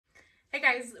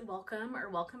guys,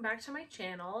 welcome back to my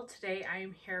channel. Today I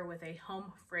am here with a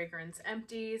home fragrance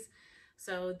empties.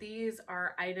 So these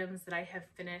are items that I have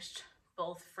finished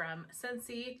both from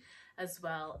Scentsy as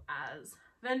well as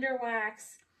Vendor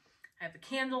Wax. I have a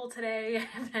candle today. I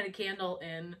haven't had a candle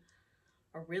in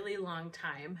a really long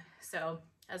time. So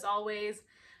as always,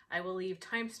 I will leave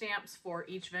timestamps for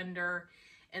each vendor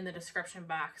in the description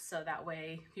box, so that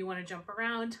way if you want to jump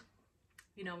around,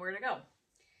 you know where to go.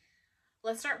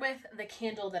 Let's start with the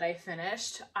candle that I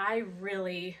finished. I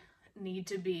really need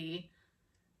to be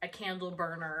a candle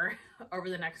burner over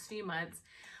the next few months.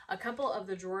 A couple of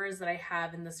the drawers that I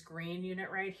have in this green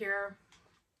unit right here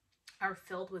are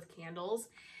filled with candles,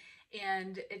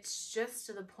 and it's just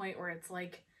to the point where it's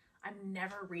like I'm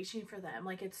never reaching for them.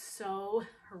 Like, it's so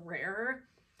rare.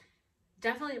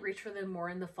 Definitely reach for them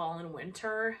more in the fall and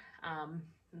winter.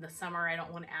 In the summer, I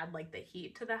don't want to add like the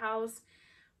heat to the house,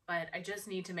 but I just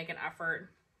need to make an effort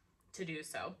to do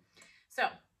so. So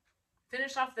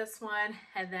finish off this one,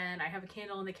 and then I have a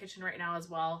candle in the kitchen right now as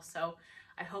well. So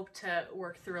I hope to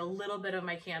work through a little bit of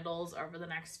my candles over the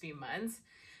next few months.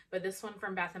 But this one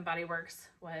from Bath & Body Works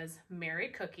was Merry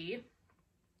Cookie.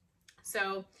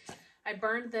 So I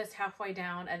burned this halfway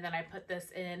down, and then I put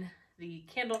this in the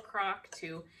candle crock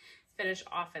to finish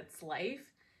off its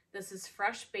life. This is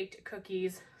fresh baked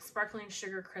cookies, sparkling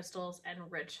sugar crystals,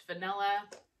 and rich vanilla.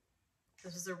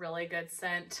 This is a really good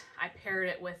scent. I paired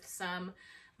it with some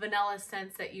vanilla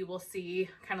scents that you will see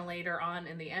kind of later on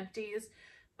in the empties,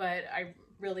 but I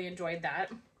really enjoyed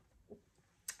that.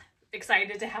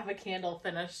 Excited to have a candle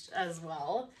finished as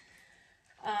well.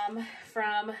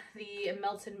 From the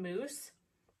Melted Mousse,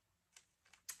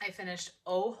 I finished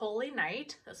Oh Holy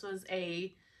Night. This was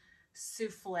a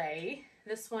souffle.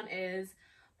 This one is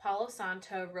Palo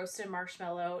Santo, roasted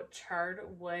marshmallow, charred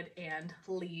wood, and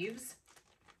leaves.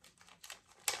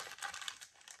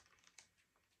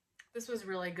 This was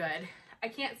really good. I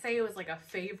can't say it was like a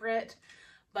favorite,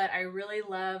 but I really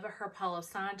love her Palo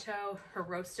Santo. Her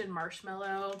roasted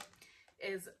marshmallow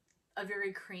is a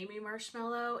very creamy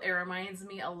marshmallow. It reminds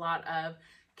me a lot of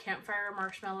campfire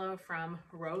marshmallow from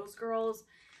Rose Girls,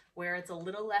 where it's a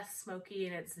little less smoky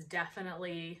and it's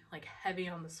definitely like heavy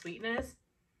on the sweetness.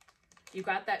 You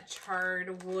got that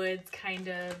charred woods kind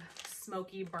of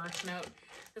smoky burnt note.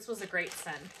 This was a great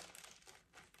scent.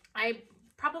 I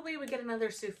probably would get another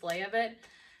souffle of it,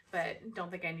 but don't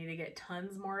think I need to get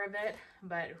tons more of it,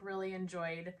 but really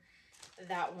enjoyed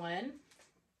that one.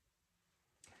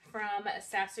 From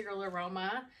Sassy Girl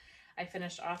Aroma, I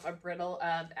finished off a brittle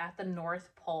of At the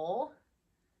North Pole.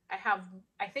 I have,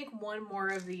 I think, one more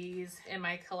of these in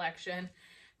my collection.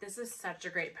 This is such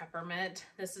a great peppermint.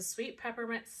 This is sweet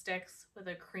peppermint sticks with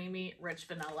a creamy, rich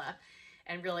vanilla.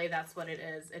 And really, that's what it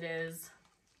is. It is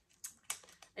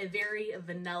a very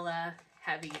vanilla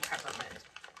heavy peppermint.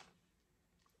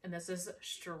 And this is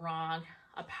strong,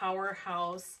 a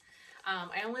powerhouse.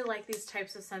 I only like these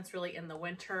types of scents really in the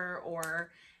winter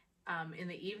or in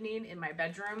the evening in my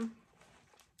bedroom.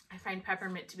 I find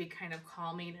peppermint to be kind of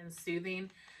calming and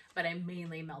soothing, but I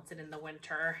mainly melt it in the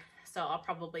winter. So I'll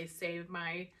probably save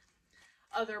my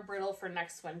other brittle for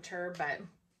next winter, but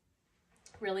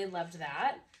really loved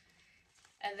that.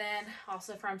 And then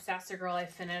also from Sassy Girl, I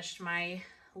finished my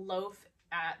loaf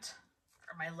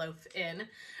in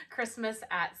Christmas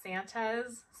at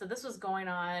Santa's. So this was going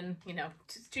on, you know,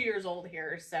 2 years old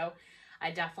here. So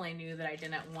I definitely knew that I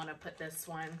didn't want to put this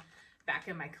one back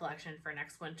in my collection for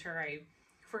next winter. I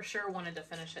for sure wanted to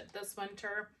finish it this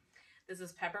winter. This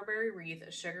is Pepperberry Wreath,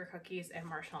 Sugar Cookies, and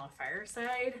Marshmallow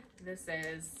Fireside. This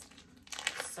is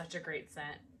such a great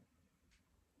scent.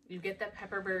 You get the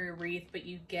Pepperberry Wreath, but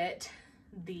you get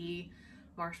the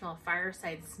Marshmallow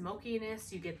Fireside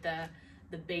smokiness. You get the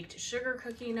baked sugar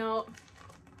cookie note.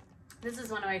 This is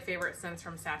one of my favorite scents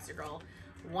from Sassy Girl.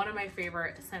 One of my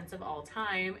favorite scents of all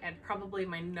time, and probably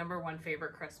my #1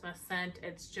 favorite Christmas scent.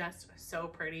 It's just so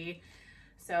pretty.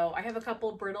 So I have a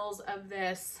couple brittles of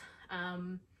this.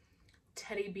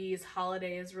 Teddy B's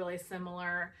Holiday is really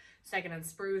similar. Second and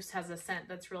Spruce has a scent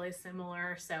that's really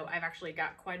similar. So I've actually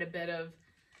got quite a bit of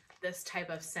this type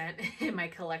of scent in my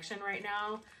collection right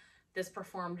now. This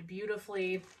performed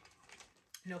beautifully.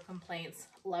 No complaints.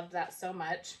 Loved that so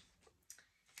much.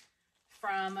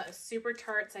 From Super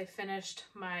Tarts, I finished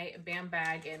my Bam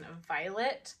Bag in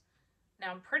Violet.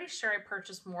 Now, I'm pretty sure I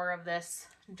purchased more of this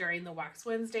during the Wax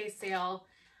Wednesday sale.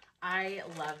 I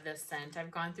love this scent.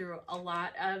 I've gone through a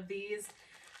lot of these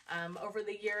over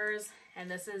the years, and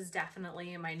this is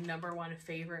definitely my #1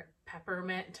 favorite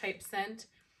peppermint type scent.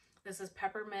 This is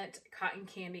peppermint, cotton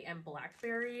candy, and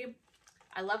blackberry.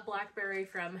 I love blackberry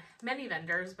from many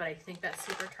vendors, but I think that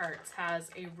Super Tarts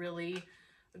has a really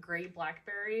great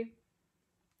blackberry.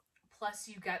 Plus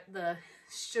you get the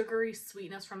sugary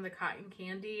sweetness from the cotton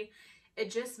candy.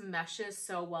 It just meshes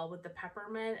so well with the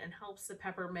peppermint and helps the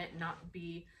peppermint not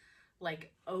be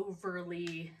like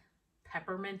overly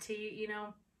pepperminty, you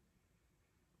know,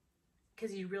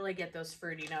 because you really get those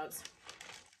fruity notes.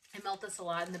 I melt this a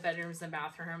lot in the bedrooms and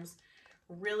bathrooms.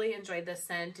 Really enjoyed this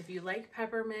scent. If you like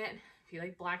peppermint, if you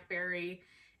like blackberry,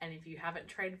 and if you haven't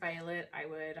tried violet, I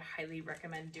would highly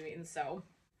recommend doing so.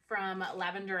 From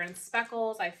Lavender and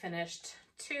Speckles, I finished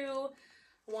 2.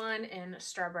 One in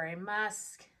Strawberry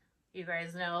Musk. You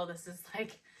guys know this is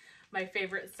like my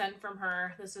favorite scent from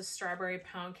her. This is Strawberry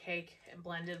Pound Cake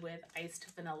blended with iced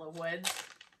vanilla woods.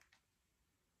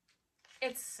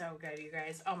 It's so good, you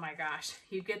guys. Oh my gosh.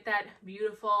 You get that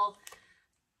beautiful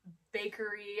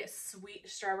bakery sweet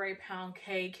strawberry pound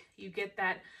cake. You get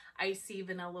that icy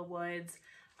vanilla woods.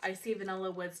 Icy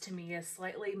vanilla woods to me is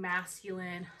slightly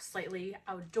masculine, slightly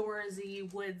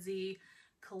outdoorsy, woodsy,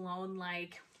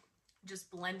 cologne-like. Just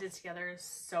blended together.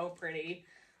 So pretty.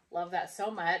 Love that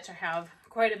so much. I have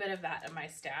quite a bit of that in my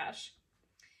stash.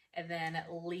 And then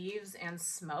Leaves and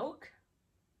Smoke.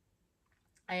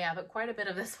 I have quite a bit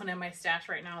of this one in my stash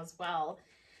right now as well.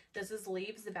 This is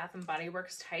Leaves, the Bath & Body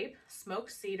Works type.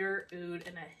 Smoked cedar, oud,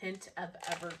 and a hint of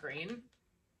evergreen.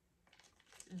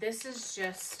 This is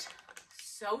just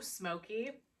so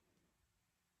smoky.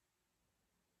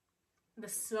 The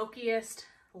smokiest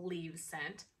leaves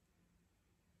scent.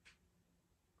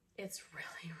 It's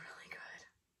really, really good.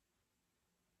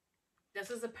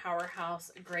 This is a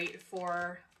powerhouse, great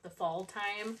for the fall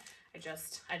time.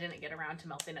 I didn't get around to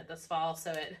melting it this fall,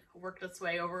 so it worked its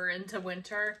way over into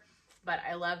winter. But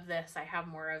I love this. I have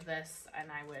more of this, and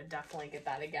I would definitely get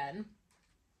that again.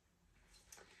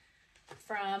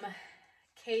 From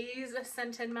Kay's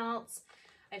Scented Melts,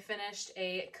 I finished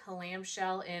a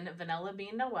clamshell in Vanilla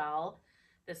Bean Noel.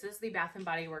 This is the Bath &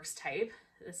 Body Works type.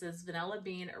 This is Vanilla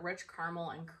Bean, Rich Caramel,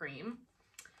 and Cream.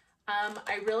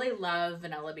 I really love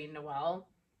Vanilla Bean Noel.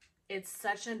 It's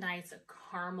such a nice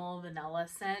caramel vanilla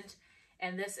scent,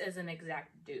 and this is an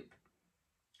exact dupe.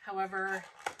 However,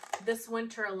 this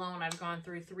winter alone, I've gone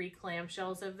through 3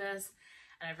 clamshells of this,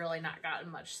 and I've really not gotten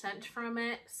much scent from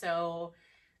it. So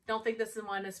don't think this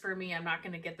one is for me. I'm not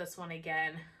going to get this one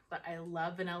again, but I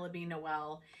love Vanilla Bean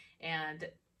Noel, and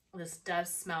this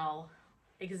does smell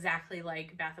exactly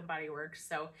like Bath & Body Works.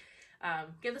 So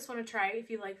give this one a try if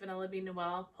you like Vanilla Bean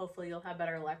Noel. Hopefully you'll have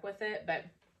better luck with it, but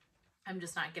I'm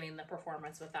just not getting the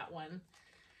performance with that one.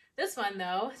 This one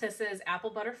though, this is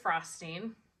Apple Butter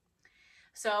Frosting.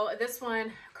 So this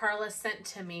one Carla sent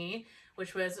to me,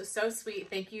 which was so sweet.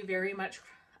 Thank you very much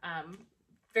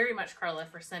Carla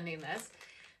for sending this.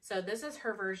 So this is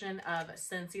her version of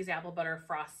Scentsy's Apple Butter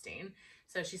Frosting.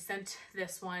 So she sent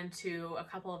this one to a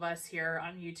couple of us here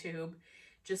on YouTube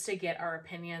just to get our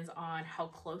opinions on how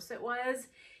close it was.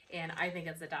 And I think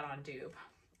it's a dead on dupe.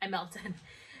 I melted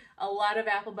a lot of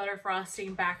apple butter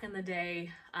frosting back in the day.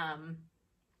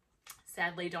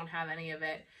 Sadly, don't have any of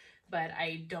it, but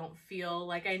I don't feel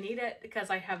like I need it because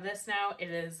I have this now. It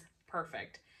is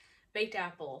perfect. Baked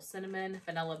apple, cinnamon,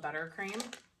 vanilla buttercream.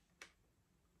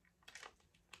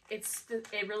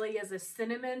 It really is a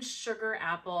cinnamon sugar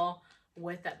apple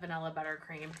with that vanilla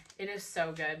buttercream. It is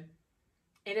so good.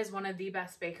 It is one of the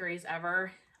best bakeries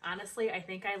ever. Honestly, I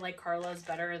think I like Carla's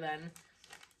better than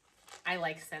I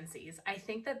like Scentsy's. I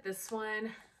think that this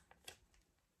one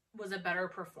was a better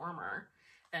performer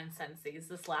than Scentsy's.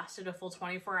 This lasted a full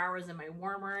 24 hours in my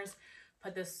warmers.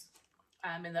 Put this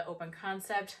in the open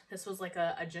concept. This was like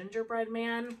a gingerbread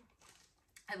man.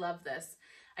 I love this.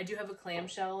 I do have a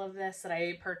clamshell of this that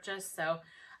I purchased, so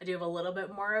I do have a little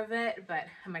bit more of it, but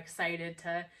I'm excited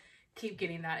to keep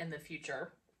getting that in the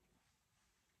future.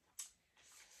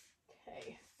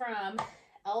 Okay, from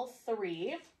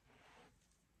L3,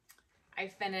 I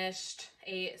finished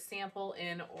a sample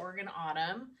in Oregon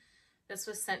Autumn. This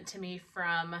was sent to me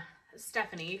from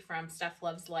Stephanie from Steph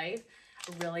Loves Life.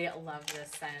 I really love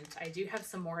this scent. I do have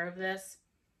some more of this.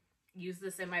 Use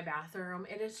this in my bathroom.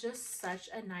 It is just such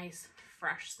a nice,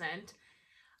 fresh scent.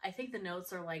 I think the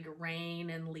notes are like rain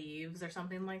and leaves or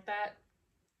something like that.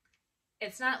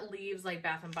 It's not leaves like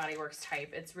Bath & Body Works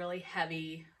type. It's really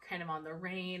heavy, kind of on the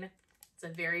rain. It's a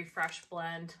very fresh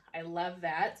blend. I love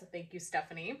that. So thank you,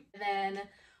 Stephanie. And then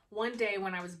one day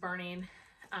when I was burning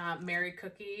Mary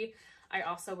Cookie, I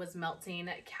also was melting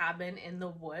Cabin in the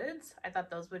Woods. I thought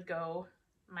those would go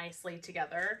nicely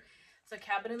together. So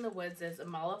Cabin in the Woods is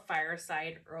Amala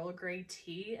Fireside, Earl Grey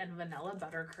tea, and vanilla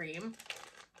buttercream.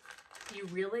 You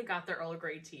really got the Earl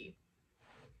Grey tea.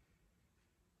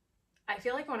 I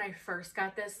feel like when I first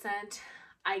got this scent,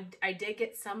 I did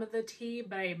get some of the tea,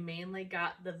 but I mainly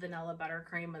got the vanilla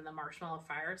buttercream and the marshmallow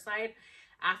fireside.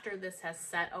 After this has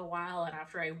set a while and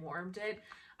after I warmed it,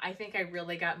 I think I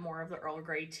really got more of the Earl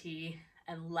Grey tea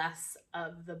and less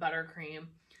of the buttercream,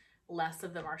 less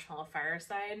of the marshmallow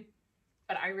fireside.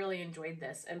 But I really enjoyed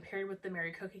this, and paired with the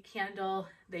Merry Cookie candle,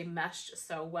 they meshed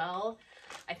so well.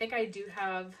 I think I do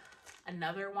have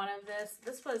another one of this.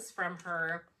 This was from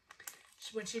her,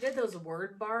 when she did those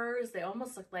word bars, they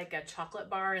almost looked like a chocolate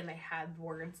bar, and they had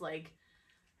words like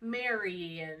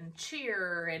merry and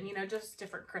cheer and, you know, just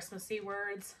different Christmassy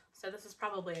words. So this is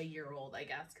probably a year old, I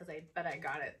guess, because I bet I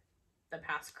got it the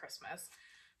past Christmas.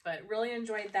 But really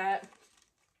enjoyed that.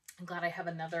 I'm glad I have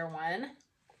another one.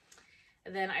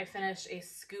 And then I finished a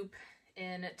scoop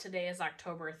in, today is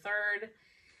October 3rd.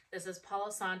 This is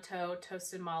Palo Santo,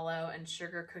 Toasted Mallow, and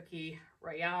Sugar Cookie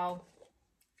Royale.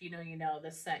 If you know, you know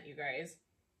this scent, you guys.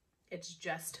 It's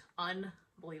just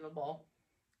unbelievable.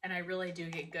 And I really do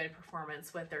get good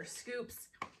performance with their scoops.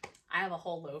 I have a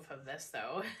whole loaf of this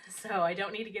though, so I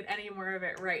don't need to get any more of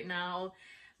it right now.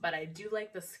 But I do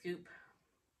like the scoop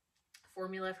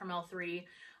formula from L3.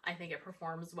 I think it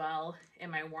performs well in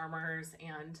my warmers,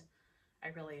 and I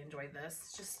really enjoyed this.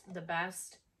 It's just the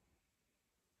best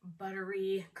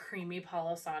buttery, creamy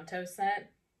Palo Santo scent.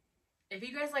 If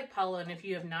you guys like Palo, and if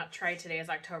you have not tried Today's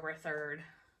October 3rd,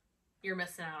 you're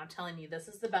missing out. I'm telling you, this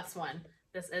is the best one.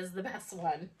 This is the best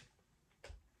one.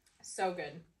 So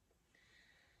good.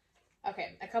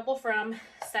 Okay, a couple from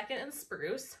Second and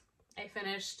Spruce. I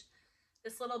finished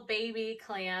this little baby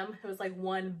clam. It was like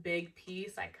one big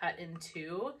piece I cut in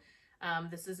two.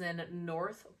 This is in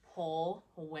North Pole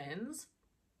Winds.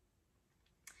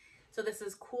 So this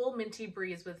is Cool Minty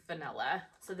Breeze with vanilla.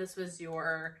 So this was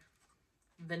your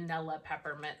vanilla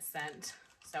peppermint scent.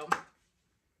 So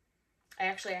I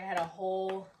had a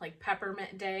whole like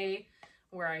peppermint day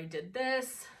where I did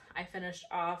this. I finished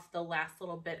off the last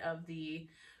little bit of the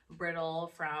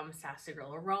brittle from Sassy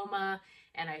Girl Aroma,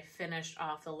 and I finished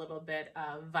off a little bit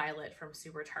of violet from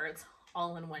Super Tarts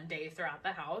all in one day throughout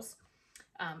the house.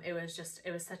 It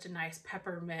was such a nice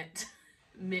peppermint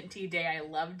minty day. I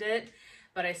loved it,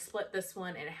 but I split this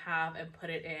one in half and put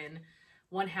it in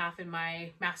one half in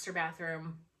my master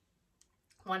bathroom,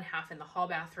 one half in the hall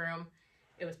bathroom.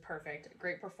 It was perfect.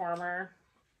 Great performer.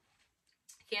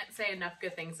 Can't say enough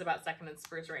good things about Second and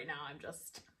Spruce right now.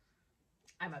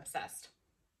 I'm obsessed.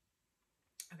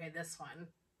 Okay, this one.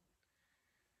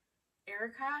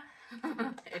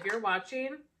 Erica, if you're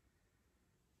watching,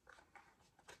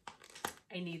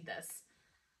 I need this.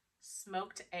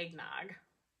 Smoked eggnog.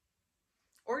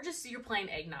 Or just your plain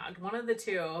eggnog. One of the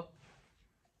two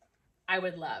I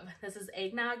would love. This is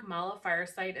eggnog, mallow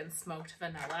fireside, and smoked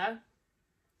vanilla.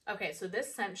 Okay, so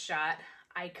this scent shot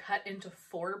I cut into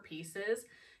 4 pieces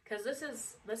because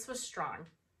this was strong.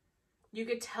 You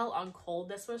could tell on cold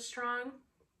this was strong.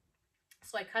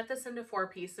 So I cut this into 4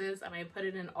 pieces and I put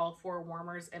it in all 4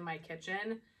 warmers in my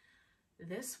kitchen.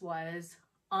 This was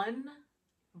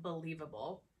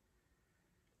unbelievable.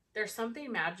 There's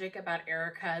something magic about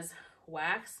Erica's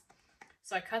wax.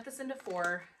 So I cut this into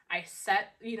 4. I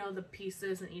set, you know, the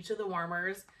pieces in each of the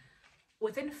warmers.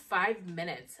 Within 5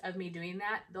 minutes of me doing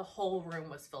that, the whole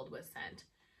room was filled with scent.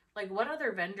 Like, what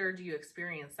other vendor do you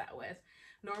experience that with?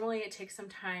 Normally it takes some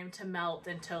time to melt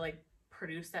and to like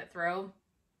produce that throw.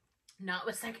 Not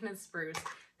with Second and Spruce.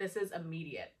 This is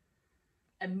immediate.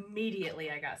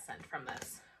 Immediately I got scent from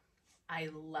this. I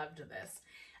loved this.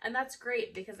 And that's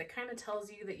great because it kind of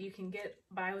tells you that you can get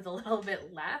by with a little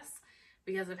bit less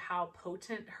because of how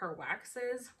potent her wax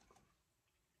is.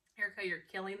 Erica, you're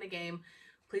killing the game.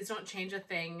 Please don't change a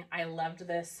thing. I loved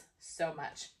this so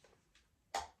much.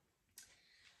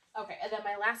 Okay, and then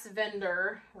my last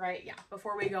vendor, right, yeah,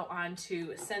 before we go on to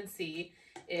Scentsy,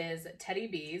 is Teddy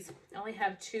Bees. I only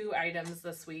have 2 items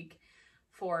this week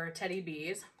for Teddy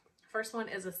Bees. First one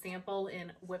is a sample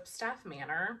in Whipstaff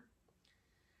Manor.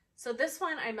 So this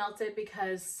one I melted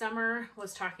because Summer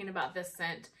was talking about this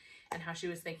scent and how she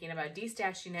was thinking about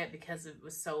destashing it because it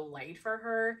was so light for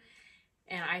her.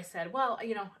 And I said, well,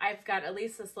 you know, I've got at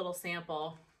least this little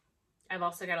sample. I've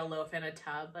also got a loaf in a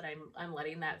tub, but I'm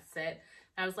letting that sit.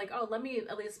 And I was like, oh, let me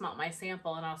at least melt my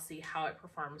sample and I'll see how it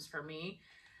performs for me.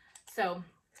 So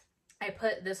I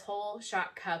put this whole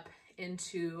shot cup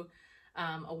into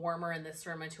a warmer in this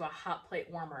room, into a hot plate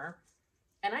warmer.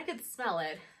 And I could smell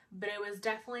it, but it was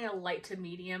definitely a light to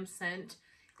medium scent.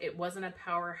 It wasn't a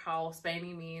powerhouse by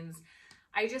any means.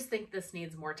 I just think this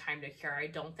needs more time to cure. I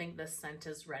don't think this scent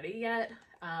is ready yet.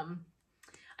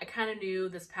 I kind of knew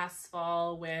this past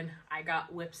fall when I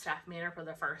got Whipstaff Manor for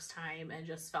the first time and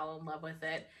just fell in love with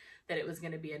it, that it was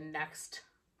going to be a next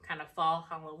kind of fall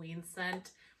Halloween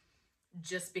scent.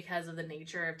 Just because of the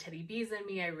nature of teddy bees in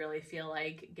me, I really feel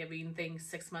like giving things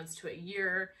 6 months to a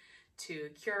year to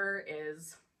cure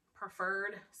is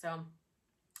preferred. So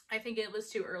I think it was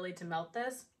too early to melt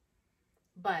this,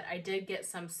 but I did get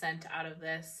some scent out of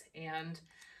this and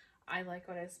I like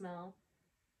what I smell.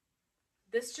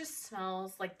 This just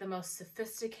smells like the most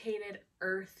sophisticated,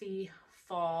 earthy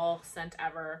fall scent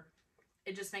ever.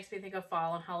 It just makes me think of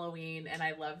fall and Halloween, and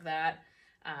I love that.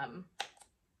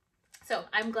 So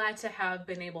I'm glad to have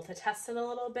been able to test it a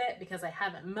little bit because I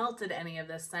haven't melted any of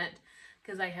this scent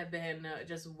because I have been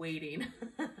just waiting,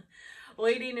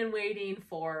 waiting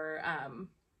for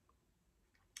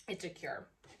it to cure.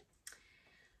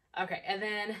 Okay, and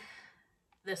then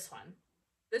this one.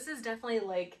 This is definitely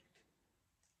like,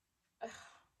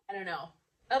 I don't know,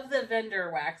 of the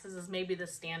vendor wax, this is maybe the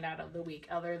standout of the week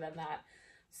other than that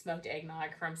smoked eggnog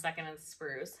from Second and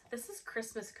Spruce. This is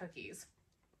Christmas cookies.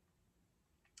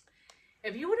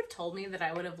 If you would have told me that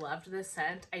I would have loved this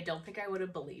scent, I don't think I would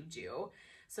have believed you.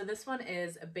 So this one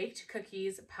is baked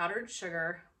cookies, powdered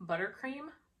sugar, buttercream,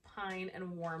 pine,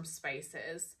 and warm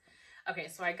spices. Okay,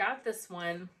 so I got this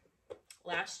one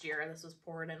last year. This was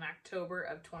poured in October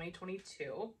of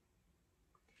 2022.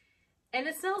 And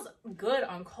it smells good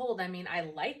on cold. I mean, I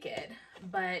like it,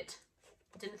 but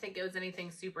didn't think it was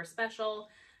anything super special.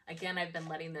 Again, I've been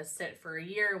letting this sit for a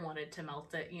year, wanted to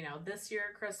melt it, you know, this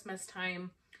year, Christmas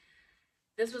time.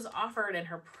 This was offered in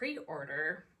her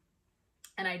pre-order,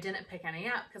 and I didn't pick any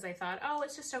up because I thought, oh,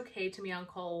 it's just okay to me on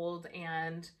cold,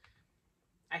 and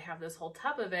I have this whole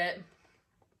tub of it.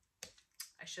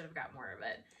 I should have got more of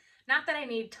it. Not that I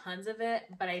need tons of it,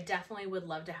 but I definitely would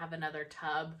love to have another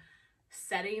tub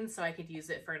setting so I could use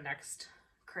it for next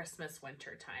Christmas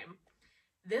winter time.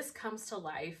 This comes to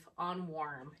life on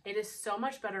warm. It is so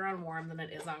much better on warm than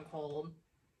it is on cold.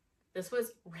 This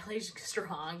was really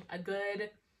strong, a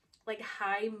good like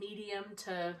high, medium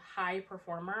to high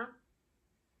performer.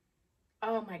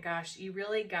 Oh my gosh, you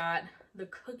really got the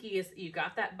cookies, you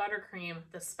got that buttercream,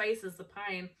 the spices, the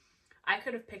pine. I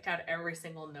could have picked out every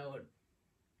single note.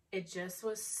 It just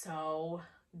was so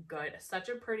good. Such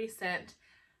a pretty scent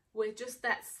with just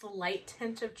that slight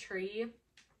tint of tree.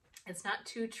 It's not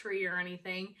too tree or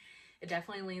anything. It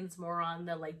definitely leans more on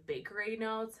the like bakery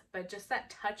notes, but just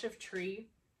that touch of tree.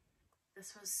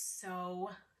 This was so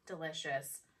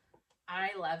delicious. I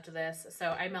loved this. So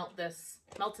I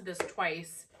melted this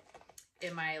twice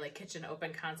in my like kitchen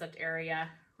open concept area.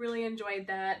 Really enjoyed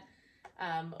that.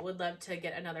 Would love to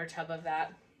get another tub of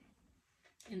that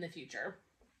in the future.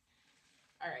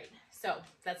 All right, so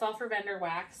that's all for vendor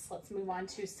wax. Let's move on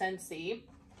to Scentsy.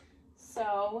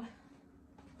 So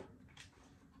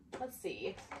let's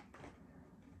see.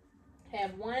 I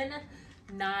have one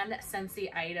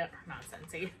non-Scentsy item,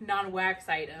 non-wax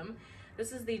item.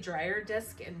 This is the dryer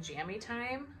disc in Jammy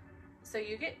Time. So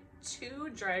you get 2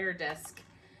 dryer discs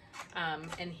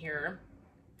in here.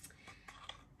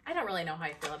 I don't really know how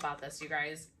I feel about this, you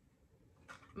guys.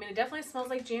 I mean, it definitely smells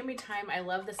like Jammy Time. I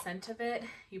love the scent of it.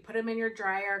 You put them in your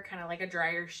dryer, kind of like a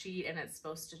dryer sheet, and it's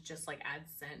supposed to just like add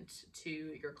scent to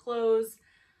your clothes.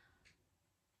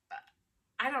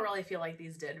 I don't really feel like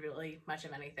these did really much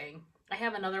of anything. I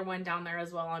have another one down there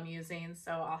as well I'm using,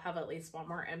 so I'll have at least one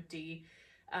more empty.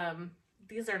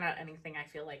 These are not anything I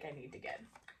feel like I need to get.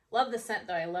 Love the scent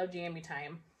though. I love Jammy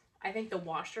Time. I think the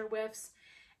washer whiffs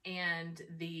and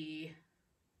the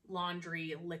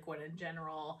laundry liquid in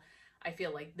general, I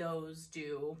feel like those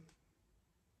do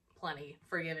plenty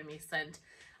for giving me scent.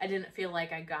 I didn't feel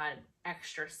like I got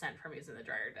extra scent from using the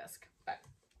dryer disc, but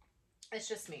it's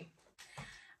just me.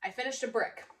 I finished a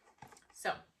brick.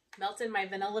 So melted my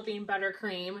vanilla bean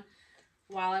buttercream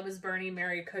while I was burning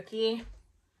Mary Cookie.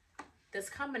 This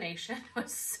combination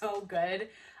was so good.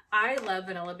 I love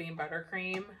vanilla bean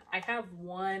buttercream. I have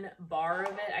 1 bar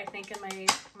of it, I think, in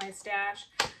my stash,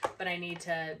 but I need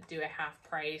to do a half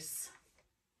price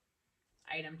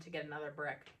item to get another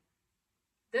brick.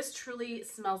 This truly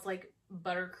smells like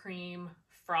buttercream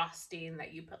frosting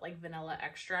that you put like vanilla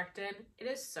extract in. It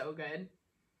is so good.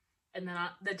 And then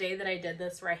the day that I did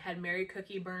this, where I had Mary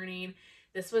Cookie burning,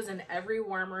 this was in every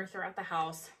warmer throughout the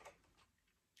house.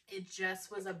 It just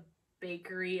was a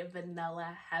bakery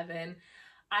vanilla heaven.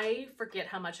 I forget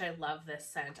how much I love this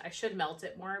scent. I should melt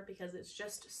it more because it's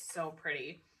just so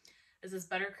pretty. This is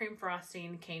buttercream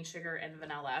frosting, cane sugar, and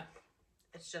vanilla.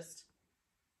 It's just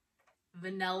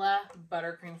vanilla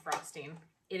buttercream frosting.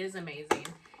 It is amazing.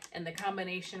 And the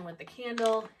combination with the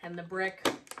candle and the brick,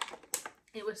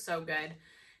 it was so good.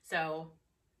 So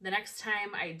the next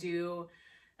time I do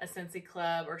a Scentsy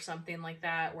Club or something like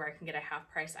that where I can get a half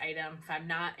price item, if I'm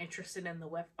not interested in the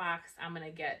whiff box, I'm going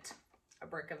to get a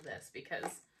brick of this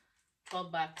because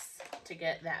 12 bucks to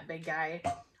get that big guy.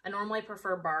 I normally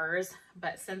prefer bars,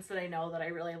 but since that I know that I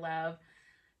really love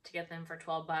to get them for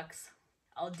 12 bucks,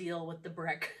 I'll deal with the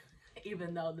brick,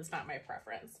 even though that's not my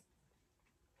preference.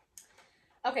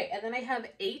 Okay, and then I have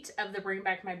 8 of the Bring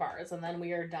Back My Bars, and then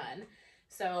we are done.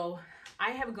 So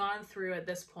I have gone through at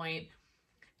this point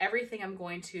everything I'm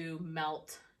going to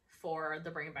melt for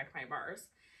the Bring Back My Bars.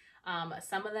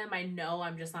 Some of them I know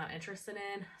I'm just not interested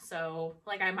in, so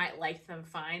like I might like them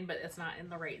fine, but it's not in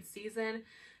the right season,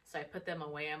 so I put them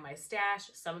away on my stash.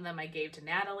 Some of them I gave to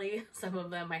Natalie, some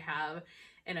of them I have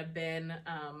in a bin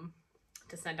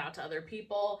to send out to other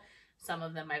people, some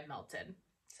of them I've melted.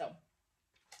 So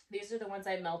these are the ones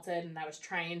I melted, and I was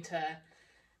trying to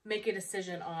make a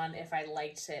decision on if I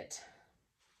liked it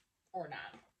or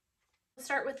not. Let's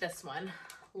start with this one,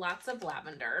 Lots of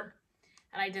Lavender.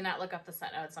 And I did not look up the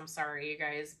scent notes, I'm sorry you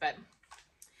guys, but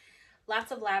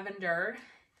Lots of Lavender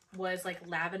was like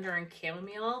lavender and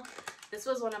chamomile. This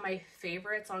was one of my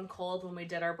favorites on cold when we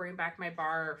did our Bring Back My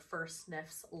Bar first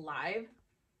sniffs live.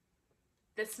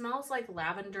 This smells like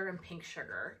lavender and pink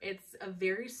sugar. It's a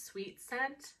very sweet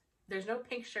scent. There's no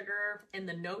pink sugar in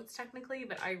the notes technically,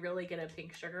 but I really get a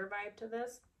pink sugar vibe to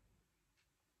this.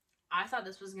 I thought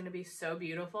this was going to be so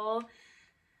beautiful.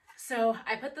 So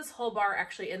I put this whole bar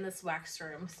actually in this wax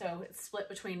room. So it's split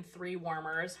between 3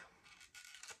 warmers.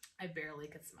 I barely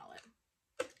could smell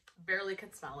it. Barely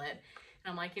could smell it.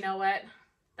 And I'm like, you know what?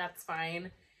 That's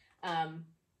fine.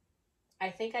 I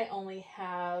think I only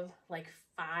have like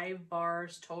 5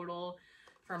 bars total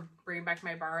from Bring Back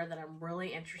My Bar that I'm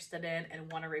really interested in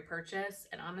and want to repurchase.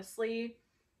 And honestly,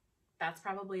 that's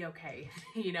probably okay.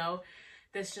 You know,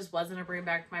 this just wasn't a Bring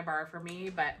Back My Bar for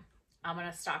me, but I'm going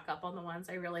to stock up on the ones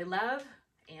I really love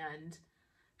and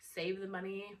save the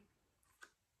money,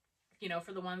 you know,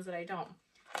 for the ones that I don't.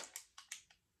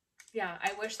 Yeah,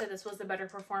 I wish that this was the better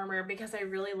performer because I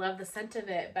really love the scent of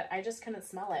it, but I just couldn't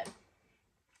smell it.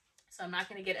 So I'm not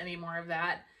going to get any more of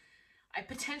that. I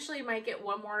potentially might get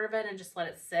one more of it and just let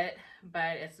it sit,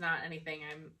 but it's not anything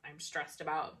I'm stressed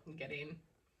about getting.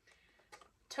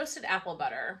 Toasted Apple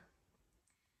Butter.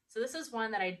 So this is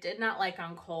one that I did not like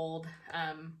on cold,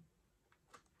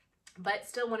 but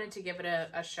still wanted to give it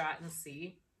a shot and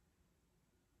see.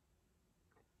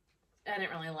 I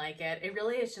didn't really like it. It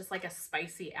really is just like a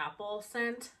spicy apple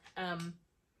scent.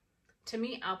 To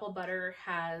me, apple butter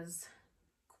has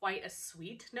quite a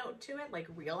sweet note to it, like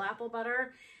real apple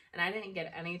butter. And I didn't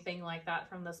get anything like that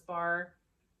from this bar.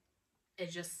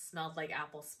 It just smelled like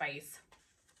apple spice.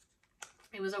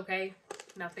 It was okay.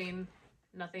 Nothing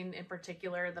in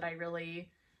particular that I really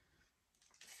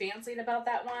fancied about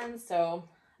that one. So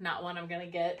not one I'm going to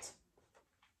get.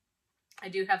 I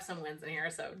do have some wins in here,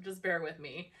 so just bear with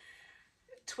me.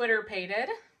 Twitter Pated.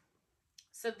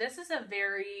 So this is a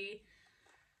very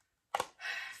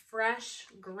fresh,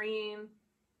 green,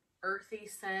 earthy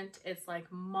scent. It's like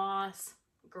moss,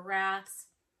 grass.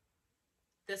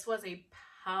 This was a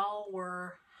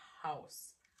powerhouse.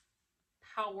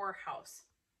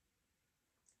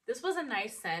 This was a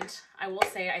nice scent. I will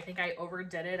say I think I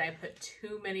overdid it. I put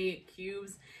too many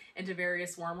cubes into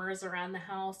various warmers around the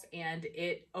house and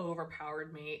it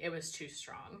overpowered me. It was too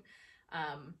strong.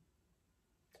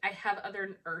 I have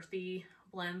other earthy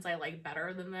blends I like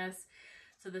better than this.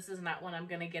 So this is not one I'm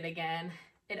going to get again.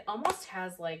 It almost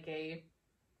has like a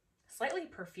slightly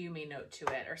perfumey note to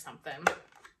it or something.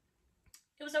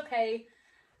 It was okay.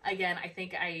 Again, I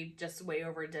think I just way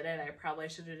overdid it. I probably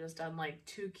should have just done like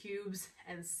 2 cubes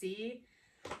and see.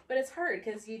 But it's hard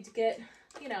because you get,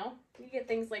 you know, you get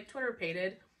things like Twitter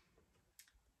Pated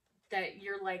that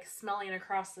you're like smelling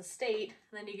across the state.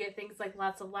 And then you get things like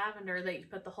Lots of Lavender that you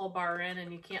put the whole bar in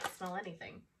and you can't smell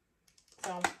anything.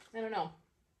 So, I don't know.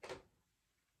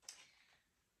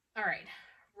 All right.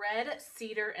 Red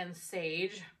Cedar and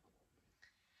Sage.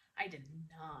 I did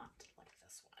not like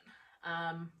this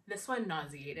one. This one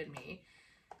nauseated me.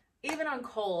 Even on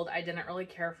cold, I didn't really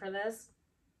care for this.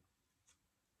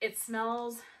 It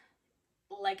smells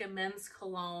like a men's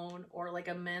cologne or like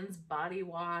a men's body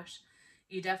wash.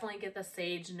 You definitely get the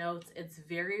sage notes. It's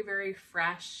very, very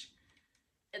fresh.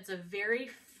 It's a very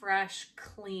fresh,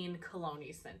 clean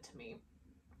cologne-y scent to me.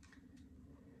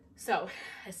 So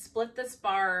I split this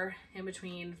bar in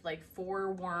between like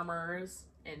 4 warmers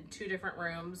in 2 different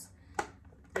rooms.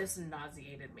 This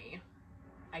nauseated me.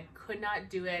 I could not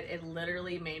do it. It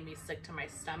literally made me sick to my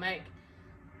stomach.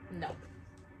 No.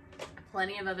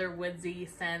 Plenty of other woodsy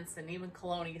scents and even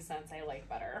cologne-y scents I like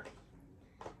better.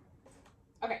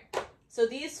 Okay, so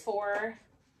these 4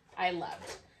 I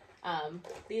loved.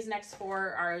 These next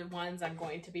 4 are ones I'm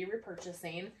going to be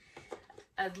repurchasing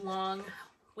along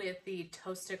with the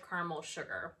toasted caramel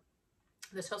sugar.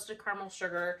 The toasted caramel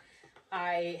sugar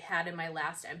I had in my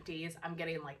last empties. I'm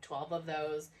getting like 12 of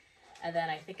those. And then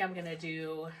I think I'm going to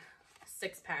do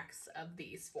 6 packs of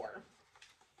these 4.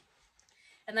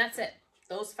 And that's it.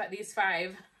 These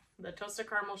 5, the toasted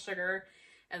caramel sugar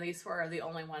and these 4 are the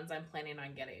only ones I'm planning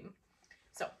on getting.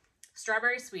 So,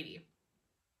 Strawberry Sweetie.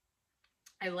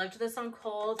 I loved this on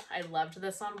cold. I loved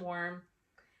this on warm,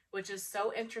 which is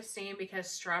so interesting because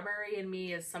strawberry in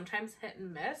me is sometimes hit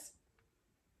and miss.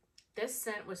 This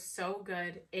scent was so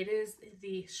good. It is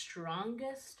the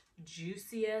strongest,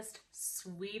 juiciest,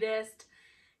 sweetest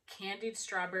candied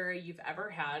strawberry you've ever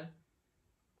had.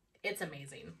 It's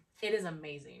amazing. It is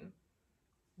amazing.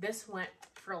 This went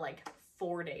for like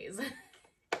 4 days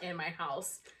in my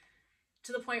house,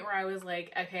 to the point where I was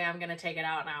like, okay, I'm going to take it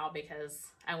out now because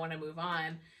I want to move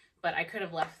on. But I could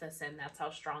have left this in. That's how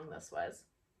strong this was.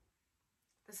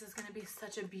 This is going to be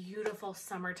such a beautiful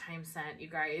summertime scent, you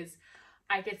guys.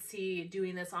 I could see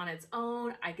doing this on its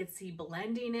own. I could see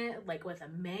blending it, like with a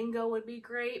mango would be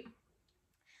great.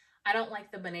 I don't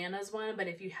like the bananas one, but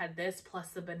if you had this plus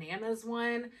the bananas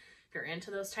one, if you're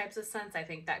into those types of scents, I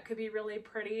think that could be really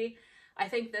pretty. I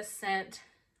think this scent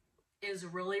is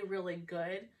really, really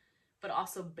good, but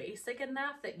also basic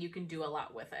enough that you can do a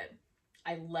lot with it.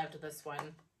 I loved this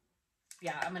one.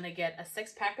 Yeah, I'm going to get a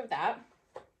 6-pack of that.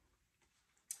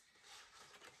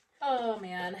 Oh,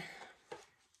 man.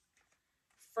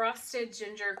 Frosted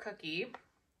Ginger Cookie.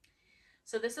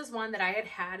 So this is one that I had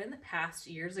had in the past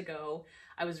years ago.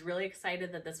 I was really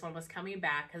excited that this one was coming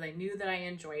back because I knew that I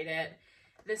enjoyed it.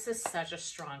 This is such a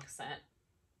strong scent.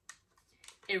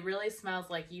 It really smells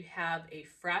like you have a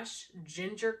fresh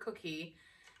ginger cookie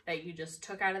that you just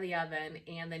took out of the oven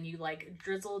and then you like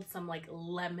drizzled some like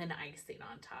lemon icing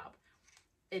on top.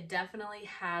 It definitely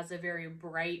has a very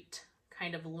bright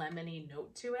kind of lemony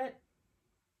note to it.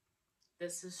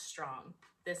 This is strong.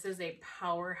 This is a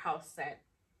powerhouse scent.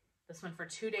 This one for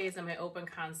 2 days in my open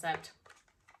concept.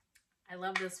 I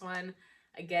love this one.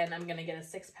 Again, I'm going to get a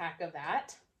 6-pack of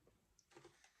that.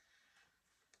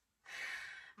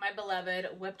 My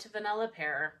beloved Whipped Vanilla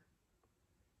Pear.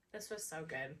 This was so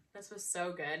good. This was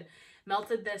so good.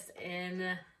 Melted this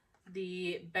in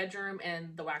the bedroom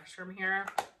and the wax room here.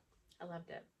 I loved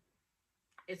it.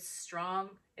 It's strong.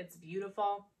 It's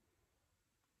beautiful.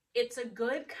 It's a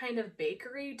good kind of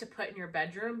bakery to put in your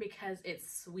bedroom because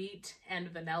it's sweet and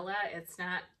vanilla. It's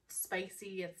not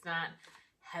spicy. It's not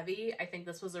heavy. I think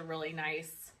this was a really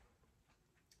nice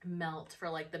melt for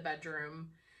like the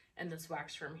bedroom and this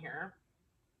wax room here.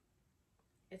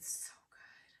 It's so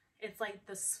good. It's like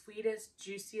the sweetest,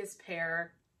 juiciest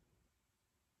pear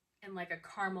and like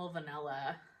a caramel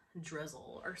vanilla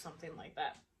drizzle or something like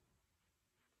that.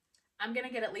 I'm going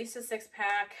to get at least a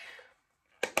 6-pack.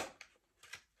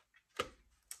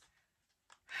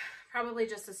 Probably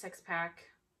just a 6-pack.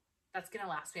 That's going to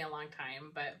last me a long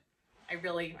time, but I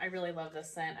really love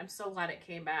this scent. I'm so glad it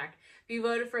came back. If you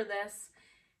voted for this,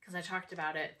 because I talked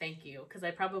about it, thank you. Because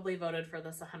I probably voted for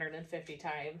this 150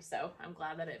 times, so I'm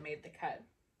glad that it made the cut.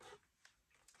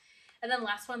 And then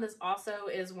last one, this also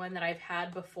is one that I've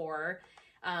had before.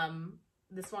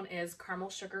 This one is Caramel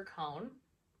Sugar Cone.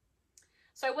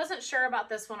 So I wasn't sure about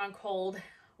this one on cold,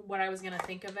 what I was going to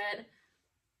think of it.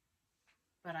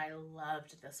 But I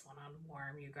loved this one on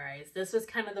warm, you guys. This was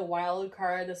kind of the wild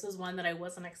card. This is one that I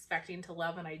wasn't expecting to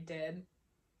love, and I did.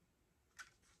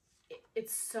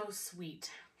 It's so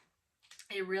sweet.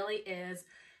 It really is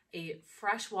a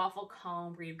fresh waffle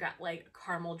cone where you've got like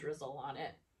caramel drizzle on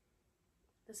it.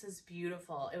 This is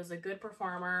beautiful. It was a good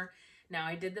performer. Now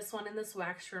I did this one in this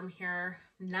wax room here.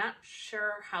 Not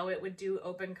sure how it would do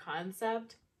open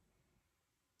concept.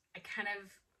 I kind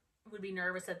of would be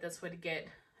nervous that this would get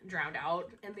drowned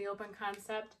out in the open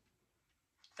concept,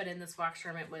 but in this wax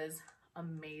room it was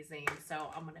amazing.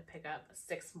 So I'm going to pick up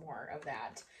 6 more of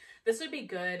that. This would be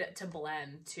good to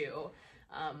blend too.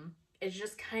 It's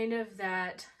just kind of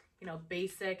that, you know,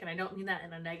 basic, and I don't mean that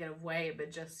in a negative way,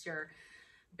 but just your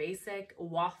basic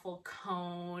waffle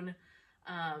cone,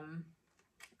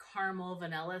 caramel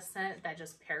vanilla scent that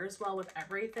just pairs well with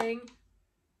everything,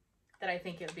 that I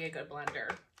think it would be a good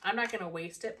blender. I'm not going to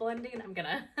waste it blending. I'm going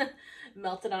to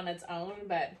melt it on its own,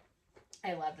 but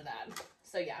I loved that.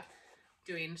 So yeah,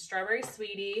 doing Strawberry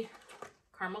Sweetie,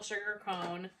 Caramel Sugar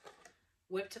Cone,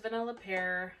 Whipped Vanilla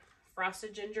Pear,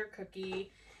 Frosted Ginger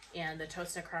Cookie, and the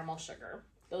Toasted Caramel Sugar.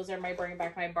 Those are my Bring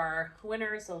Back My Bar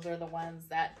winners. Those are the ones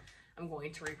that I'm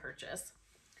going to repurchase.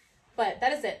 But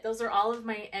that is it. Those are all of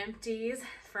my empties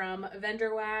from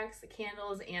Vendor Wax,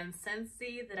 candles, and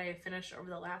Scentsy that I have finished over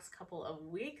the last couple of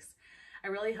weeks. I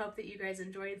really hope that you guys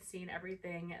enjoyed seeing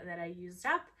everything that I used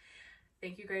up.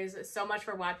 Thank you guys so much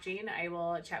for watching. I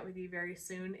will chat with you very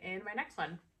soon in my next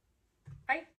one. Bye.